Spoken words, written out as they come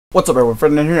What's up everyone,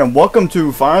 Fred here, and welcome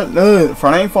to Friday Night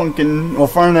Funkin', well,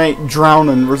 Friday Night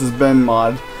Drownin' versus Ben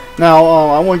mod. Now,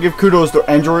 I want to give kudos to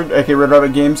Android, aka Red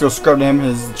Rabbit Games. Go subscribe to him,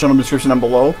 his channel description down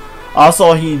below. I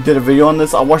saw he did a video on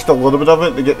this. I watched a little bit of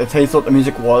it to get the taste of what the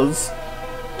music was.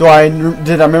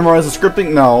 Did I memorize the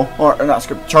scripting? No. Or not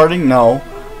script, charting? No.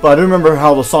 But I do remember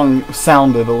how the song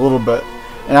sounded a little bit,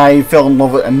 and I fell in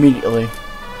love with it immediately.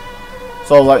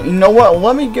 So I was like, you know what,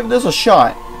 let me give this a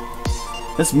shot.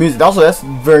 This music, also, that's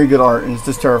very good art, and it's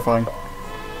just terrifying.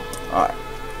 Alright.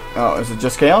 Oh, is it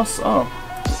just chaos? Oh.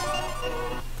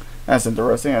 That's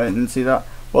interesting, I didn't see that.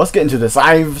 Well, let's get into this.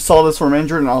 I saw this from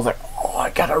Android, and I was like, oh, I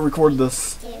gotta record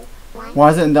this.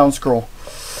 Why is it in down scroll?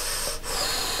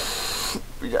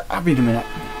 I'll be in a minute.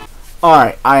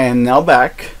 Alright, I am now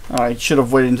back. I should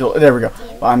have waited until, there we go.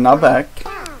 I'm now back.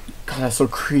 God, that's so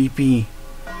creepy.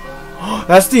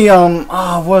 That's the,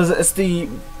 what is it? It's the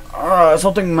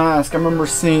something mask. I remember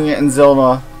seeing it in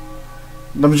Zelda.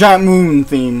 The giant moon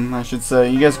theme, I should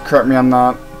say. You guys correct me on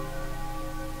that.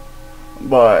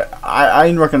 But I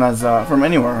didn't recognize that from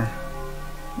anywhere.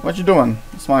 What you doing?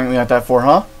 Smiling at that for,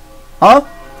 huh? Huh?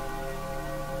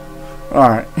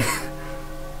 Alright.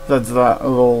 That's that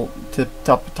little tip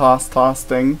top toss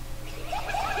thing.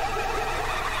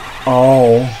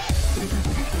 Oh.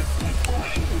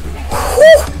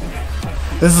 Whew.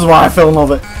 This is why I fell in love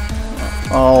with it.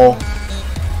 Oh.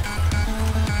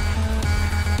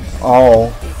 Oh.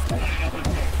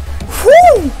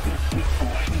 Whew!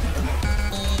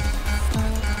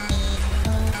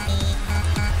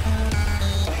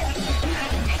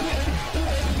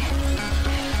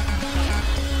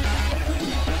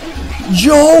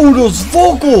 Yo, those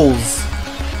vocals!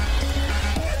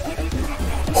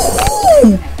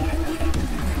 Whew!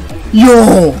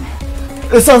 Yo!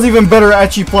 It sounds even better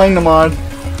actually playing the mod.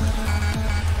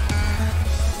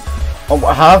 Oh,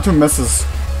 I have 2 misses.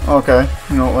 Okay,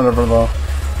 you know, whatever though.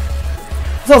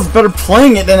 It sounds better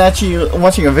playing it than actually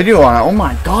watching a video on it. Oh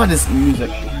my god, this music.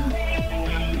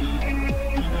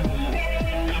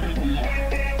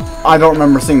 I don't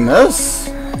remember seeing this.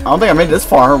 I don't think I made this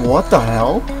far. What the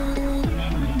hell?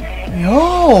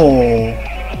 Yo!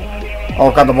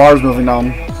 Oh god, the bar's moving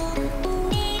down.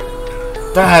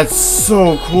 That's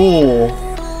so cool.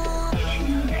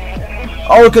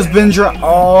 Oh, because Benja.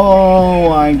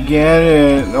 Oh, I get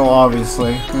it. Oh,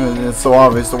 obviously. It's so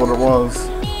obvious what it was.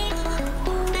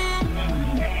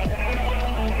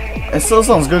 It still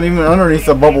sounds good even underneath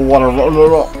the bubble water.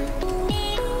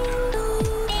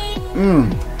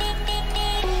 Mmm.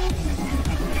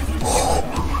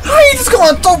 How you just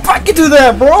gonna throw back into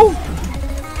that, bro?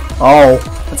 Oh,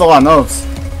 that's a lot of notes.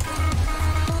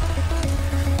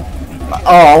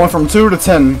 Oh, I went from 2 to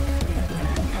 10.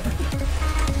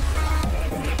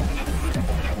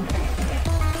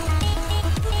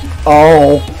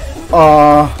 Oh,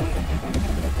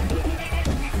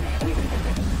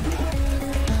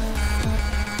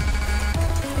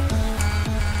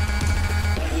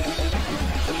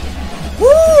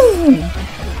 woo!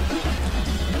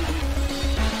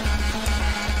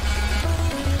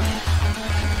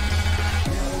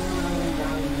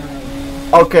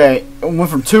 Okay, it went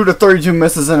from 2 to 32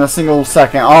 misses in a single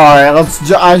second. Alright,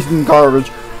 that's icing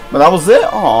garbage. But that was it?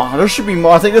 Oh, there should be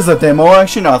more. I think this is a demo,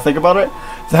 actually, now I think about it.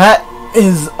 That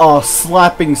is a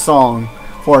slapping song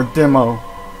for a demo.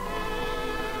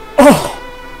 Oh!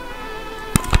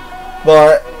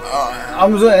 But,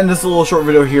 I'm just going to end this little short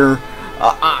video here.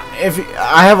 If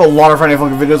I have a lot of Friday Night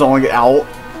Funkin' videos I want to get out.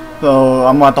 So,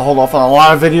 I'm going to have to hold off on a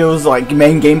lot of videos, like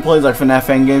main gameplays, like FNAF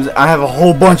fan games. I have a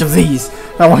whole bunch of these.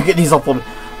 And I want to get these uploaded.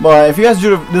 But, if you guys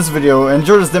enjoyed this video and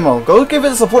enjoyed this demo, go give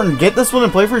it support and get this one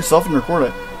and play for yourself and record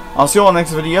it. I'll see you all in the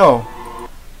next video.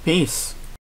 Peace.